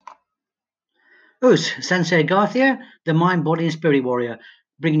Us, Sensei Garth here, the Mind, Body and Spirit Warrior,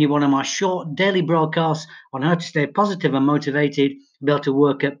 bringing you one of my short daily broadcasts on how to stay positive and motivated, be able to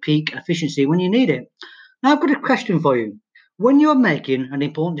work at peak efficiency when you need it. Now, I've got a question for you. When you're making an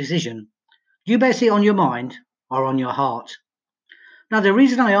important decision, do you base it on your mind or on your heart? Now, the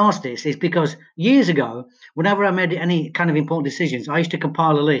reason I ask this is because years ago, whenever I made any kind of important decisions, I used to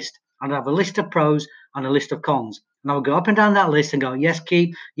compile a list. I'd have a list of pros and a list of cons. And I would go up and down that list and go, yes,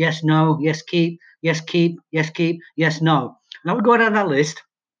 keep, yes, no, yes, keep, yes, keep, yes, keep, yes, no. And I would go down that list,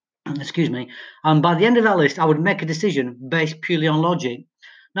 excuse me, and by the end of that list, I would make a decision based purely on logic.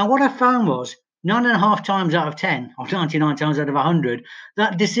 Now, what I found was 9.5 times out of 10, or 99 times out of 100,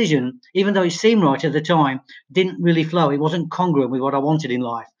 that decision, even though it seemed right at the time, didn't really flow. It wasn't congruent with what I wanted in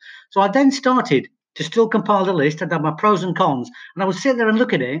life. So I then started to still compile the list. I'd have my pros and cons, and I would sit there and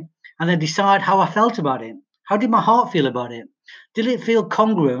look at it and then decide how I felt about it. How did my heart feel about it? Did it feel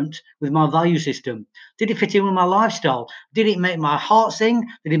congruent with my value system? Did it fit in with my lifestyle? Did it make my heart sing?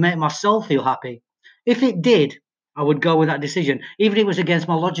 Did it make my soul feel happy? If it did, I would go with that decision, even if it was against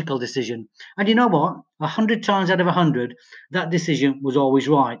my logical decision. And you know what? 100 times out of 100, that decision was always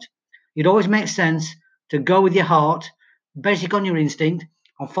right. It always makes sense to go with your heart, basic on your instinct,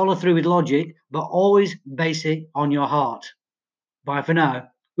 and follow through with logic, but always base it on your heart. Bye for now.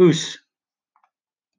 Oos.